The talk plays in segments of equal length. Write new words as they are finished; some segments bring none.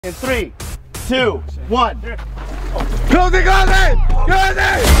In 3, 2, 1. Closing! Alright,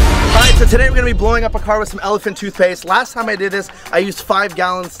 so today we're going to be blowing up a car with some elephant toothpaste. Last time I did this, I used 5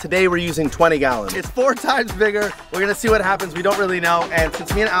 gallons. Today we're using 20 gallons. It's 4 times bigger. We're going to see what happens. We don't really know. And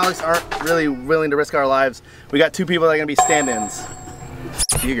since me and Alex aren't really willing to risk our lives, we got 2 people that are going to be stand-ins.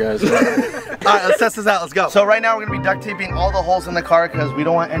 You guys. Alright, let's test this out. Let's go. So right now we're going to be duct taping all the holes in the car because we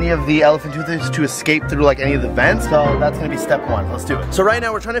don't want any of the elephant toothpaste to escape through like any of the vents. So that's going to be step 1. Let's do it. So right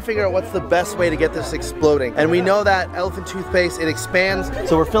now we're trying to figure out what's the best way to get this exploding. And we know that elephant toothpaste, it expands.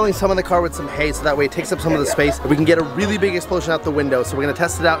 So we're filling some of the car with some hay so that way it takes up some of the space. We can get a really big explosion out the window. So we're going to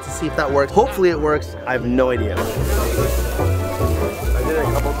test it out to see if that works. Hopefully it works. I have no idea.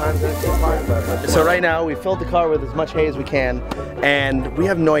 So right now we filled the car with as much hay as we can, and we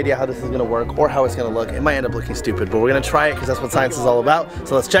have no idea how this is gonna work or how it's gonna look. It might end up looking stupid, but we're gonna try it because that's what science is all about.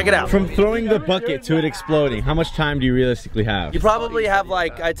 So let's check it out. From throwing the bucket to it exploding, how much time do you realistically have? You probably have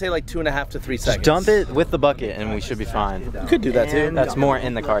like, I'd say like 2.5 to 3 seconds. Just dump it with the bucket and we should be fine. You could do that too. That's more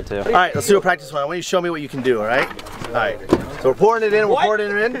in the car too. All right, let's do a practice one. I want you to show me what you can do, all right? All right, so we're pouring it in, we're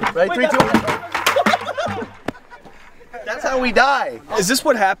pouring it in. Right, 3, 2, 1. That's how we die. Is this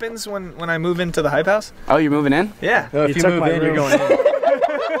what happens when I move into the hype house? Oh, you're moving in? Yeah. No, if you move in, you're going in.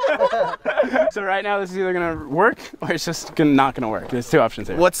 So right now this is either gonna work or it's just not gonna work. There's 2 options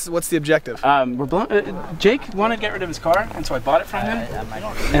here. What's the objective? We're blowing. Jake wanted to get rid of his car, and so I bought it from him,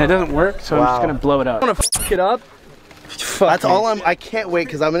 and it doesn't work. So I'm just gonna blow it up. I want to f it up. That's all I can't wait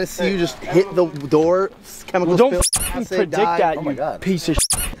because I'm gonna see you just hit the door. Chemical don't spill, predict die. that, oh my you God. piece of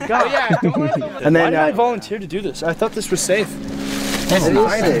shit. Oh yeah. And then Why did I volunteer to do this? I thought this was safe. Who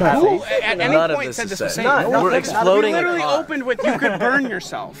at any point said this was safe? We're exploding. We literally opened with "you could burn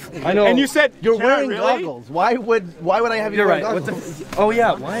yourself." I know. And you said you're "Can I wearing really?" goggles. Why would I have you You're wearing right. goggles? Oh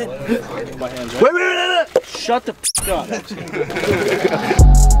yeah, what? Wait. Shut the f up.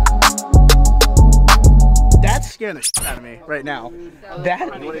 That's scaring the shit out of me right now. That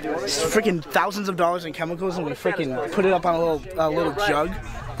freaking thousands of dollars in chemicals and we freaking put it up on a little jug.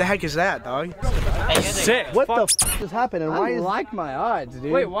 The heck is that, dog? Sick. What the f just happened? And why is like my odds,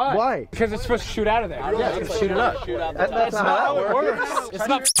 dude. Wait, why? why? Because it's supposed to shoot out of there. Yeah, it's shoot it up. That's not how it works. It's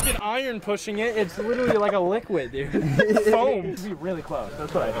not f***ing iron pushing it. It's literally like a liquid, dude. Foam. Be really close.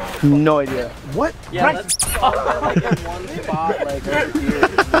 That's what I think. No idea. What? Yeah, Bryce.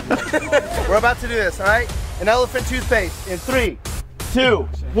 We're about to do this, all right? An elephant toothpaste in 3, 2,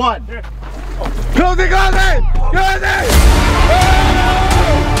 1. Closing!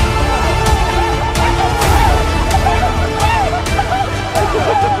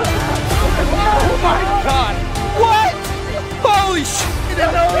 Oh my God! What? Holy shit! I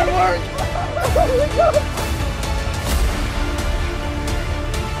didn't know it worked.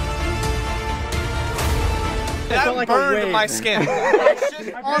 That like a burned wave. my skin.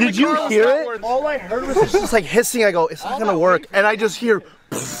 Did you hear it? All I heard was just like hissing. I go, it's not gonna work. And I just hear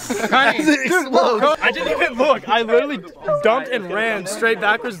as it explodes. I didn't even look. I literally dumped and ran straight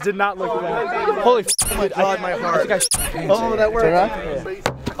backwards. Did not look at that. Holy f***. Oh my God, my heart. Oh, that worked.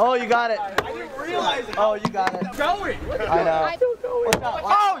 Oh, you got it. I didn't realize it. Oh, you got it. Going. I know.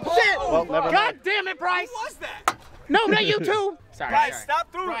 Oh shit! Well, never mind. God damn it, Bryce! What was that? No, not you too. Sorry. Bryce,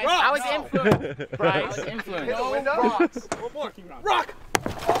 stop throwing rocks. I was influenced. Bryce, I was influenced. One more. Rock.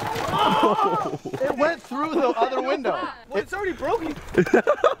 It went through the other window. It's already broken. It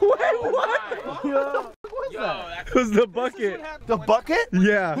was the bucket. The bucket?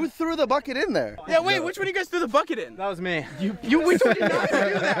 Yeah. Who threw the bucket in there? Yeah, wait. Which one of you guys threw the bucket in? That was me. We told you not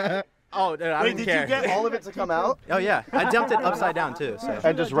to do that. Oh, dude, I Wait, didn't did care. you get all of it to come out? Oh yeah, I dumped it upside down too. So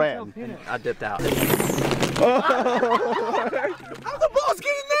And just ran. I dipped out. How the balls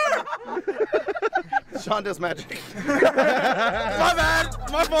get in there? Sean does magic. My bad.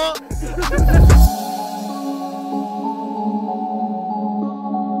 My fault.